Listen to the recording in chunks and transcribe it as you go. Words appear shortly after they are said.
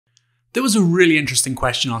There was a really interesting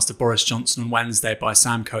question asked of Boris Johnson on Wednesday by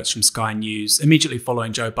Sam Coates from Sky News, immediately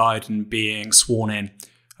following Joe Biden being sworn in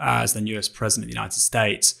as the newest president of the United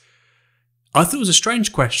States. I thought it was a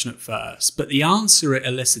strange question at first, but the answer it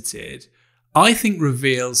elicited, I think,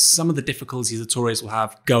 reveals some of the difficulties the Tories will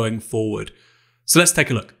have going forward. So let's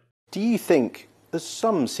take a look. Do you think, as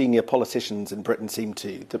some senior politicians in Britain seem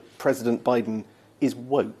to, that President Biden is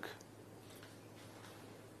woke?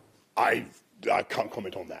 I can't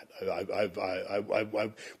comment on that.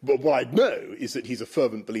 But what I know is that he's a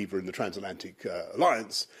fervent believer in the transatlantic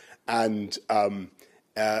alliance, and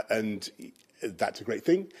that's a great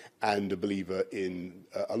thing, and a believer in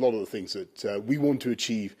a lot of the things that we want to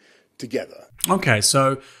achieve together. Okay,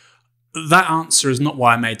 so that answer is not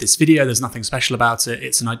why I made this video. There's nothing special about it.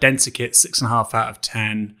 It's an identikit 6.5 out of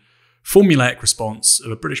 10 formulaic response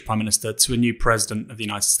of a British Prime Minister to a new President of the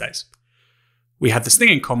United States. We have this thing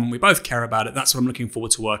in common. We both care about it. That's what I'm looking forward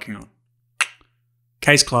to working on.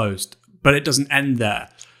 Case closed. But it doesn't end there.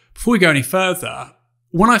 Before we go any further,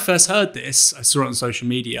 when I first heard this, I saw it on social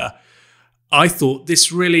media, I thought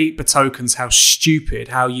this really betokens how stupid,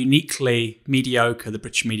 how uniquely mediocre the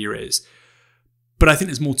British media is. But I think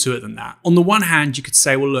there's more to it than that. On the one hand, you could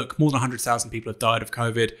say, well, look, more than 100,000 people have died of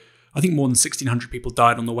COVID. I think more than 1,600 people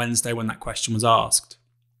died on the Wednesday when that question was asked.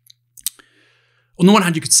 On the one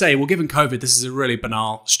hand, you could say, well, given COVID, this is a really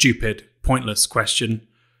banal, stupid, pointless question,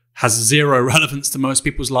 has zero relevance to most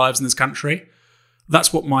people's lives in this country.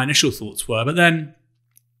 That's what my initial thoughts were. But then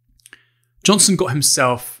Johnson got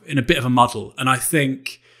himself in a bit of a muddle. And I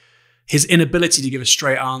think his inability to give a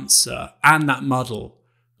straight answer and that muddle,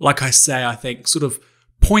 like I say, I think sort of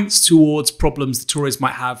points towards problems the Tories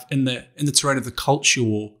might have in the terrain of the culture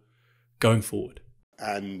war going forward.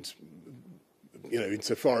 And,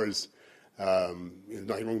 insofar as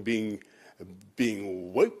nothing wrong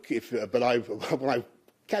being woke, but what I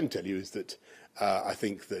can tell you is that I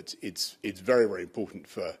think that it's very, very important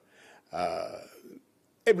for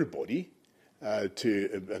everybody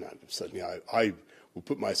to, and certainly I will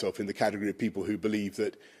put myself in the category of people who believe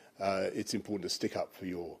that it's important to stick up for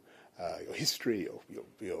your history,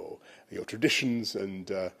 your traditions, and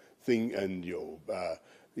your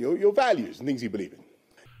values and things you believe in.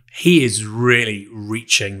 He is really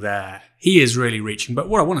reaching there. He is really reaching. But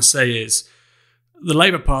what I want to say is the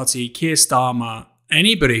Labour Party, Keir Starmer,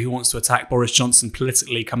 anybody who wants to attack Boris Johnson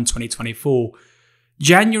politically come 2024,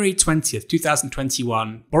 January 20th,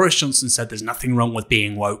 2021, Boris Johnson said there's nothing wrong with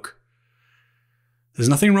being woke. There's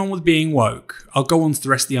nothing wrong with being woke. I'll go on to the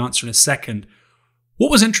rest of the answer in a second.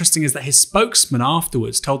 What was interesting is that his spokesman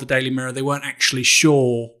afterwards told the Daily Mirror they weren't actually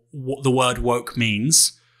sure what the word woke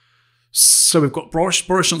means. So we've got Boris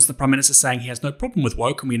Johnson, the Prime Minister, saying he has no problem with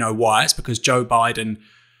woke, and we know why. It's because Joe Biden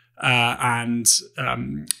and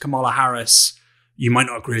Kamala Harris, you might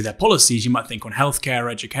not agree with their policies. You might think on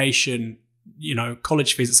healthcare, education,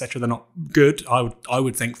 college fees, etc., they're not good. I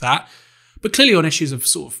would think that. But clearly on issues of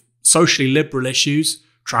sort of socially liberal issues,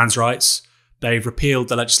 trans rights, they've repealed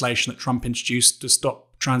the legislation that Trump introduced to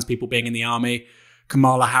stop trans people being in the army.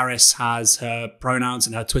 Kamala Harris has her pronouns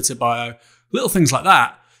in her Twitter bio, little things like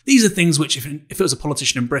that. These are things which, if it was a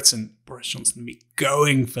politician in Britain, Boris Johnson would be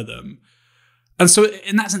going for them. And so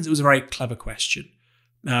in that sense, it was a very clever question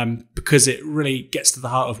because it really gets to the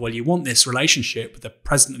heart of, well, you want this relationship with the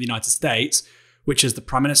President of the United States, which is the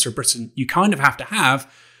Prime Minister of Britain, you kind of have to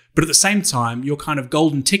have, but at the same time, your kind of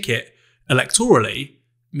golden ticket electorally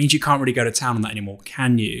means you can't really go to town on that anymore,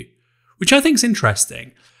 can you? Which I think is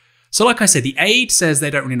interesting. So like I said, the aide says they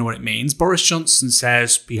don't really know what it means. Boris Johnson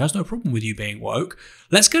says he has no problem with you being woke.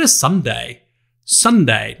 Let's go to Sunday.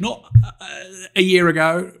 Sunday, not a year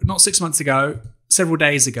ago, not 6 months ago, several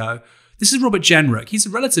days ago. This is Robert Jenrick. He's a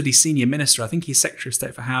relatively senior minister. I think he's Secretary of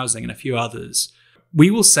State for Housing and a few others. We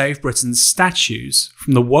will save Britain's statues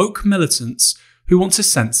from the woke militants who want to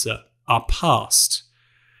censor our past.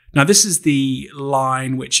 Now, this is the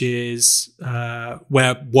line which is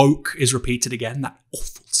where woke is repeated again, that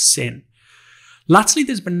awful sin. Latterly,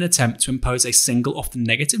 there's been an attempt to impose a single, often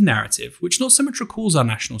negative narrative, which not so much recalls our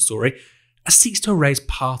national story, as seeks to erase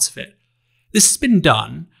part of it. This has been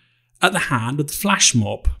done at the hand of the flash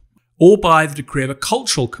mob, or by the decree of a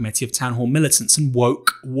cultural committee of town hall militants and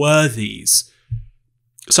woke worthies.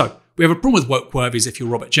 So, we have a problem with woke worthies if you're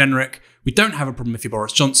Robert Jenrick. We don't have a problem if you're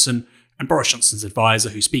Boris Johnson. And Boris Johnson's advisor,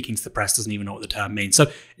 who's speaking to the press, doesn't even know what the term means.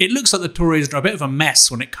 So it looks like the Tories are a bit of a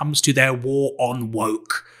mess when it comes to their war on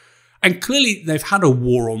woke. And clearly they've had a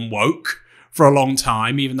war on woke for a long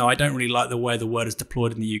time, even though I don't really like the way the word is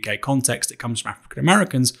deployed in the UK context. It comes from African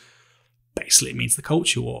Americans. Basically, it means the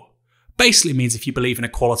culture war. Basically, it means if you believe in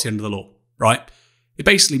equality under the law, right? It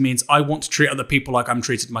basically means I want to treat other people like I'm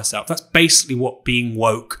treated myself. That's basically what being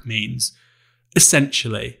woke means,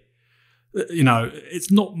 essentially. It's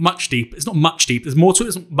not much deep. It's not much deep. There's more to it.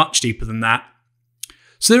 It's not much deeper than that.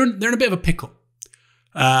 So they're in a bit of a pickle.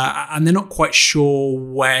 And they're not quite sure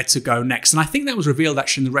where to go next. And I think that was revealed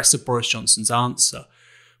actually in the rest of Boris Johnson's answer.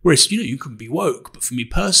 Whereas, you can be woke, but for me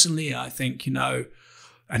personally, I think, and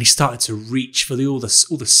he started to reach for all the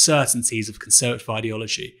certainties of conservative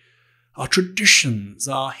ideology. Our traditions,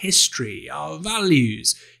 our history, our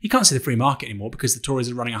values. He can't say the free market anymore because the Tories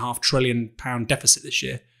are running a £500 billion deficit this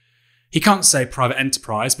year. He can't say private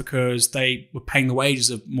enterprise because they were paying the wages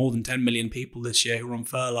of more than 10 million people this year who were on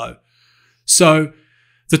furlough. So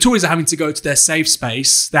the Tories are having to go to their safe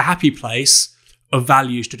space, their happy place of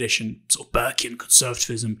values, tradition, sort of Burkean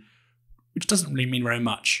conservatism, which doesn't really mean very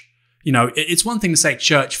much. It's one thing to say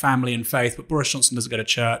church, family and faith, but Boris Johnson doesn't go to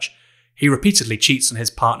church. He repeatedly cheats on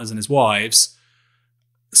his partners and his wives.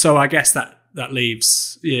 So I guess that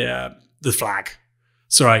leaves, the flag.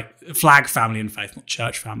 Sorry, flag, family and faith, not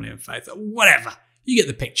church, family and faith. Whatever. You get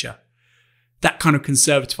the picture. That kind of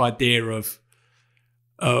conservative idea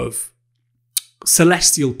of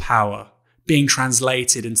celestial power being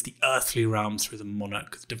translated into the earthly realm through the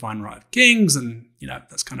monarch, the divine right of kings. And,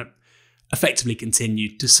 that's kind of effectively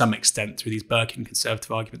continued to some extent through these Burkean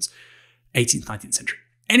conservative arguments, 18th, 19th century.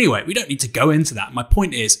 Anyway, we don't need to go into that. My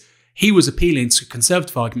point is, he was appealing to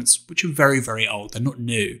conservative arguments, which are very, very old. They're not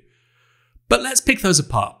new. But let's pick those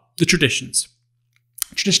apart. The traditions.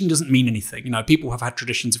 Tradition doesn't mean anything. People have had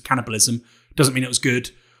traditions of cannibalism. Doesn't mean it was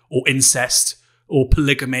good. Or incest. Or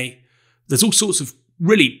polygamy. There's all sorts of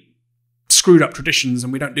really screwed up traditions,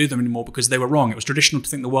 and we don't do them anymore because they were wrong. It was traditional to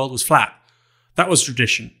think the world was flat. That was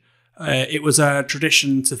tradition. It was a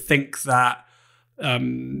tradition to think that,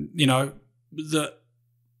 that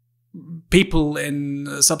people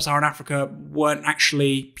in sub-Saharan Africa weren't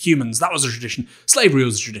actually humans. That was a tradition. Slavery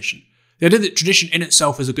was a tradition. The idea that tradition in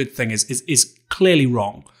itself is a good thing is clearly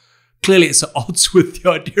wrong. Clearly it's at odds with the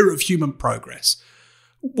idea of human progress.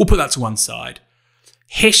 We'll put that to one side.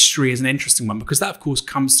 History is an interesting one because that, of course,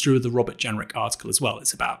 comes through the Robert Jenrick article as well.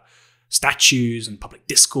 It's about statues and public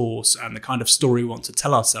discourse and the kind of story we want to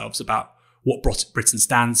tell ourselves about what Britain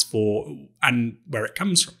stands for and where it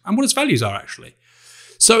comes from and what its values are, actually.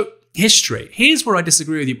 So, history. Here's where I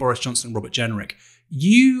disagree with you, Boris Johnson and Robert Jenrick.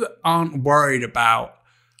 You aren't worried about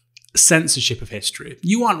censorship of history.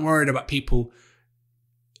 You aren't worried about people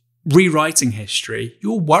rewriting history.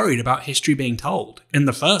 You're worried about history being told in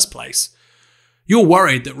the first place. You're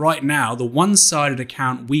worried that right now, the one-sided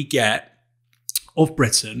account we get of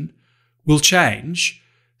Britain will change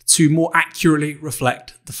to more accurately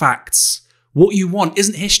reflect the facts. What you want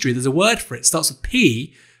isn't history. There's a word for it. It starts with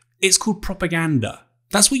P. It's called propaganda.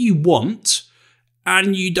 That's what you want,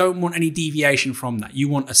 and you don't want any deviation from that. You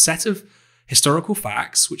want a set of historical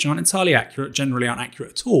facts, which aren't entirely accurate, generally aren't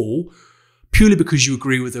accurate at all, purely because you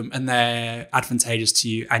agree with them and they're advantageous to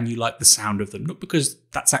you and you like the sound of them, not because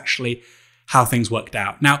that's actually how things worked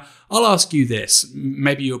out. Now, I'll ask you this.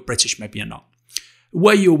 Maybe you're British, maybe you're not.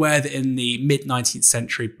 Were you aware that in the mid-19th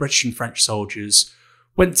century, British and French soldiers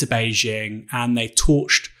went to Beijing and they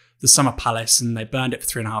torched the Summer Palace and they burned it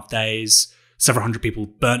for 3.5 days. Several hundred people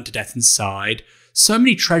burnt to death inside. So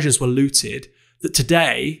many treasures were looted that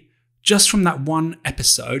today, just from that one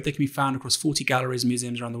episode, they can be found across 40 galleries and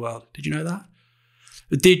museums around the world. Did you know that?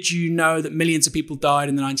 Did you know that millions of people died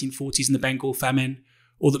in the 1940s in the Bengal famine?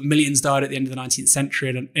 Or that millions died at the end of the 19th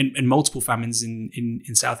century in multiple famines in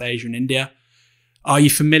South Asia and India? Are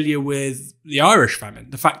you familiar with the Irish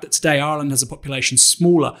famine? The fact that today Ireland has a population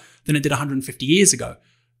smaller than it did 150 years ago.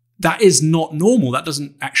 That is not normal. That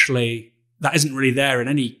isn't really there in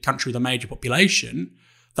any country with a major population,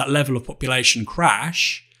 that level of population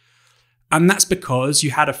crash. And that's because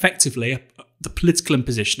you had effectively the political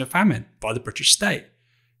imposition of famine by the British state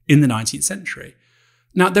in the 19th century.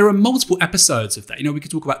 Now, there are multiple episodes of that. We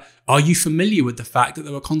could talk about, are you familiar with the fact that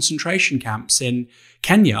there were concentration camps in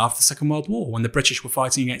Kenya after the Second World War when the British were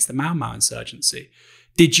fighting against the Mau Mau insurgency?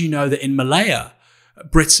 Did you know that in Malaya,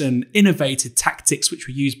 Britain innovated tactics which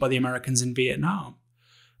were used by the Americans in Vietnam?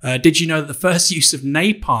 Did you know that the first use of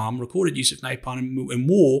napalm, recorded use of napalm in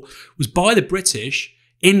war, was by the British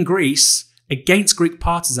in Greece against Greek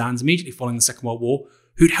partisans immediately following the Second World War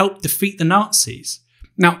who'd helped defeat the Nazis?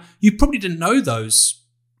 Now, you probably didn't know those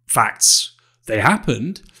facts. They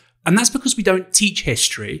happened. And that's because we don't teach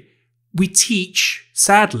history. We teach,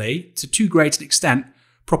 sadly, to too great an extent,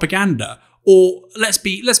 propaganda. Or let's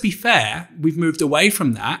be fair, we've moved away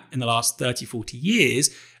from that in the last 30, 40 years,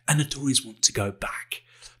 and the Tories want to go back.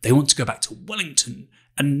 They want to go back to Wellington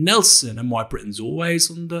and Nelson, and why Britain's always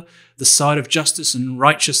on the side of justice and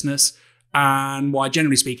righteousness, and why,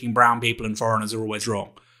 generally speaking, brown people and foreigners are always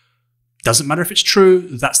wrong. Doesn't matter if it's true,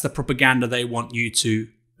 that's the propaganda they want you to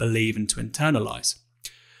believe and to internalise.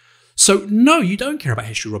 So, no, you don't care about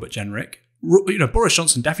history, Robert Jenrick. Boris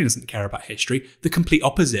Johnson definitely doesn't care about history. The complete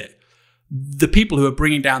opposite. The people who are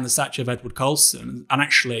bringing down the statue of Edward Colston and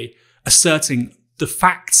actually asserting the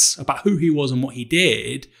facts about who he was and what he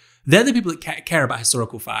did, they're the people that care about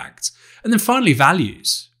historical facts. And then finally,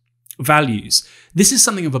 values. Values. This is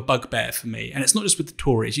something of a bugbear for me. And it's not just with the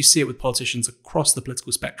Tories. You see it with politicians across the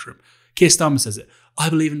political spectrum. Keir Starmer says it. I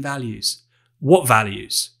believe in values. What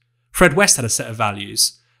values? Fred West had a set of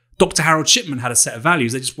values. Dr. Harold Shipman had a set of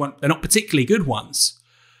values. They're not particularly good ones.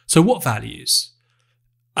 So what values?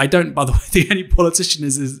 I don't, by the way, think any politician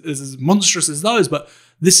is as monstrous as those, but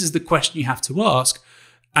this is the question you have to ask.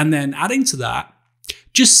 And then adding to that,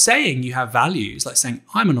 just saying you have values, like saying,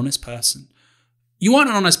 I'm an honest person. You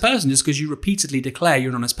aren't an honest person just because you repeatedly declare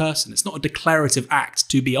you're an honest person. It's not a declarative act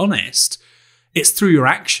to be honest. It's through your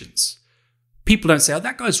actions. People don't say, oh,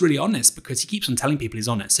 that guy's really honest because he keeps on telling people he's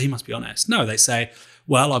honest, so he must be honest. No, they say,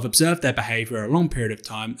 well, I've observed their behaviour a long period of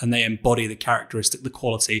time and they embody the characteristic, the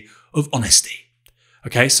quality of honesty.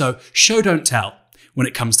 Okay, so show, don't tell when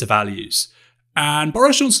it comes to values. And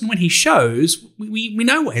Boris Johnson, when he shows, we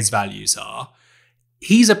know what his values are.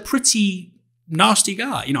 He's a pretty nasty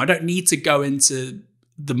guy. I don't need to go into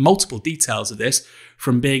the multiple details of this,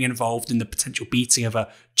 from being involved in the potential beating of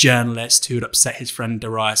a journalist who had upset his friend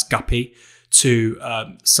Darius Guppy, to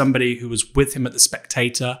somebody who was with him at The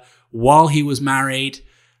Spectator while he was married.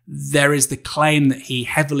 There is the claim that he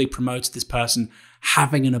heavily promoted this person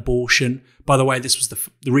having an abortion. By the way, this was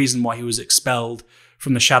the reason why he was expelled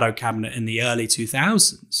from the shadow cabinet in the early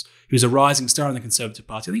 2000s. He was a rising star in the Conservative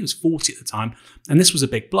Party. I think he was 40 at the time. And this was a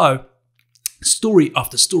big blow. Story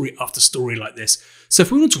after story after story like this. So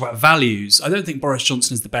if we want to talk about values, I don't think Boris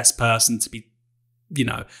Johnson is the best person to be,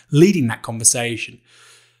 leading that conversation.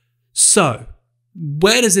 So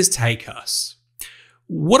where does this take us?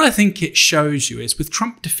 What I think it shows you is, with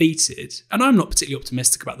Trump defeated, and I'm not particularly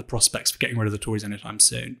optimistic about the prospects for getting rid of the Tories anytime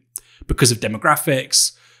soon, because of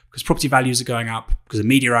demographics, because property values are going up, because of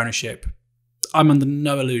media ownership. I'm under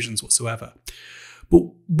no illusions whatsoever. But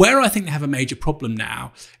where I think they have a major problem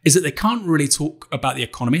now is that they can't really talk about the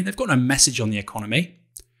economy. They've got no message on the economy.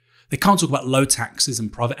 They can't talk about low taxes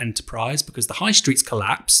and private enterprise because the high street's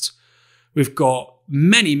collapsed. We've got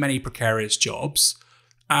many, many precarious jobs.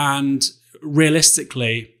 And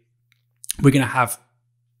realistically, we're going to have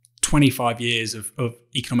 25 years of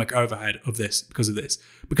economic overhead of this, because of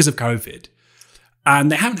COVID. And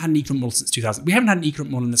they haven't had an economic model since 2000. We haven't had an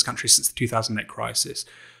economic model in this country since the 2008 crisis.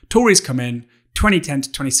 Tories come in, 2010 to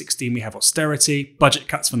 2016, we have austerity, budget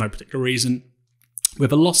cuts for no particular reason. We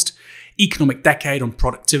have a lost economic decade on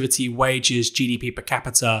productivity, wages, GDP per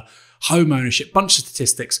capita, home ownership, bunch of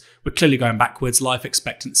statistics. We're clearly going backwards, life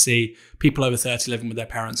expectancy, people over 30 living with their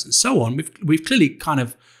parents and so on. We've clearly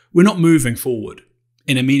we're not moving forward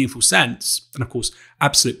in a meaningful sense. And of course,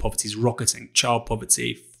 absolute poverty is rocketing, child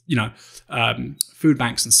poverty, food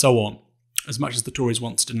banks and so on, as much as the Tories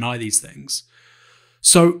want to deny these things.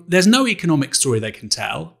 So there's no economic story they can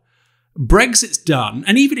tell. Brexit's done.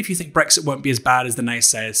 And even if you think Brexit won't be as bad as the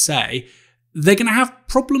naysayers say, they're going to have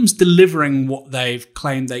problems delivering what they've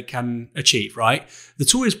claimed they can achieve, right? The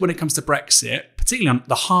Tories, when it comes to Brexit, particularly on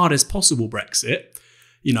the hardest possible Brexit,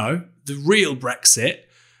 the real Brexit,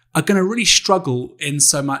 are going to really struggle in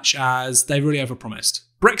so much as they really overpromised.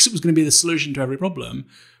 Brexit was going to be the solution to every problem.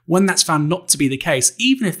 When that's found not to be the case,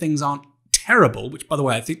 even if things aren't terrible, which, by the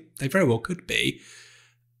way, I think they very well could be,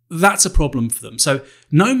 that's a problem for them. So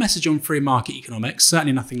no message on free market economics,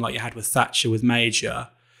 certainly nothing like you had with Thatcher, with Major.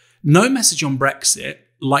 No message on Brexit,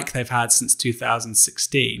 like they've had since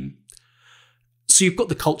 2016. So you've got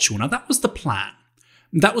the cultural. Now, that was the plan.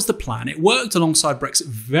 It worked alongside Brexit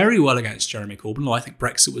very well against Jeremy Corbyn, although I think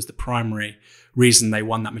Brexit was the primary reason they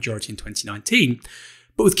won that majority in 2019.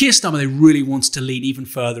 But with Keir Starmer, they really wanted to lean even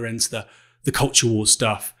further into the culture war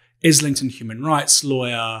stuff. Islington, human rights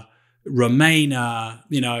lawyer, Remainer,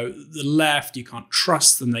 the left, you can't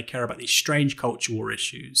trust them. They care about these strange culture war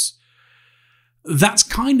issues. That's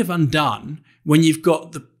kind of undone when you've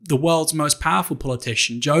got the world's most powerful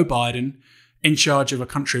politician, Joe Biden, in charge of a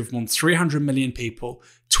country of more than 300 million people,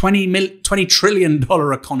 $20 trillion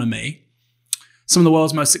economy, some of the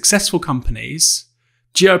world's most successful companies,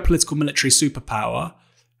 geopolitical military superpower,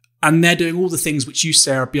 and they're doing all the things which you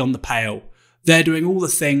say are beyond the pale. They're doing all the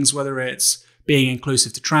things, whether it's being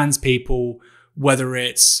inclusive to trans people, whether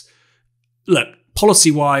it's,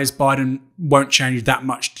 Policy-wise, Biden won't change that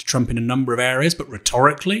much to Trump in a number of areas, but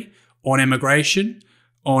rhetorically, on immigration,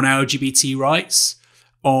 on LGBT rights,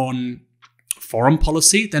 on foreign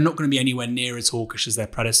policy, they're not going to be anywhere near as hawkish as their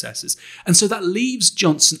predecessors. And so that leaves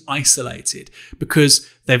Johnson isolated because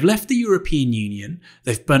they've left the European Union,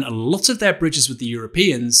 they've burnt a lot of their bridges with the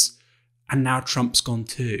Europeans, and now Trump's gone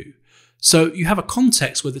too. So you have a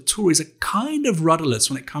context where the Tories are kind of rudderless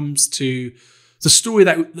when it comes to the story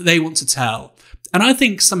that they want to tell. And I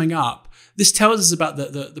think, summing up, this tells us about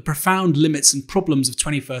the profound limits and problems of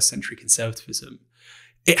 21st century conservatism.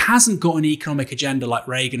 It hasn't got an economic agenda like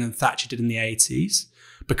Reagan and Thatcher did in the 80s,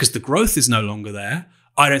 because the growth is no longer there.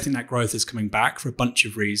 I don't think that growth is coming back for a bunch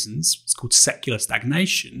of reasons. It's called secular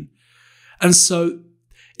stagnation. And so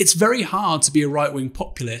it's very hard to be a right-wing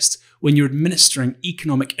populist when you're administering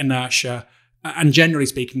economic inertia and, generally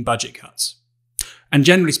speaking, budget cuts. And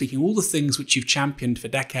generally speaking, all the things which you've championed for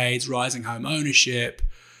decades, rising home ownership,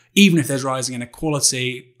 even if there's rising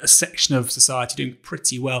inequality, a section of society doing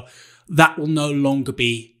pretty well, that will no longer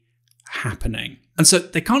be happening. And so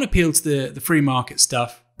they can't appeal to the free market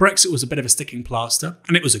stuff. Brexit was a bit of a sticking plaster,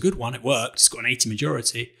 and it was a good one. It worked. It's got an 80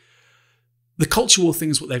 majority. The culture war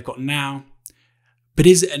thing is what they've got now. But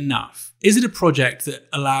is it enough? Is it a project that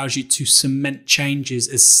allows you to cement changes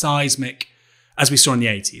as seismic as we saw in the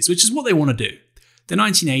 80s, which is what they want to do? The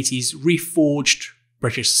 1980s reforged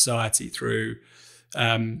British society through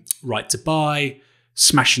right to buy,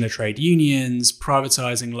 smashing the trade unions,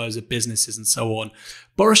 privatising loads of businesses and so on.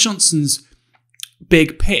 Boris Johnson's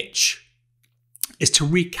big pitch is to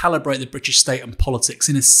recalibrate the British state and politics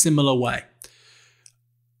in a similar way.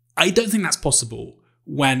 I don't think that's possible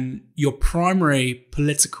when your primary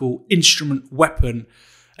political instrument, weapon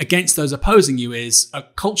against those opposing you is a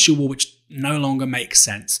culture war which no longer makes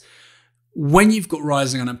sense. When you've got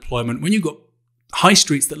rising unemployment, when you've got high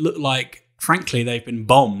streets that look like, frankly, they've been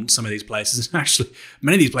bombed, some of these places. Actually,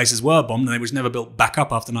 many of these places were bombed and they was never built back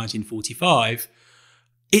up after 1945.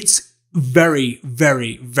 It's very,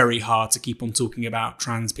 very, very hard to keep on talking about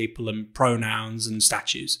trans people and pronouns and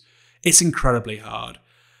statues. It's incredibly hard.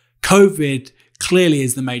 COVID clearly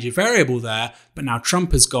is the major variable there, but now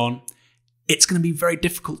Trump has gone. It's going to be very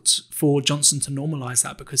difficult for Johnson to normalise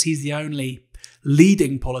that because he's the only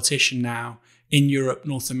leading politician now in Europe,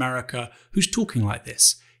 North America, who's talking like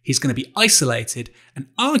this. He's going to be isolated, and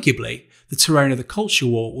arguably the terrain of the culture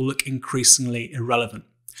war will look increasingly irrelevant.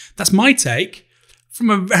 That's my take from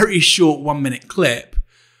a very short 1-minute clip,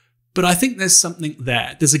 but I think there's something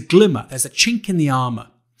there. There's a glimmer, there's a chink in the armour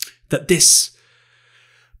that this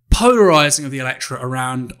polarising of the electorate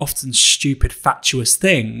around often stupid, fatuous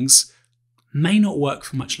things may not work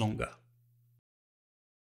for much longer.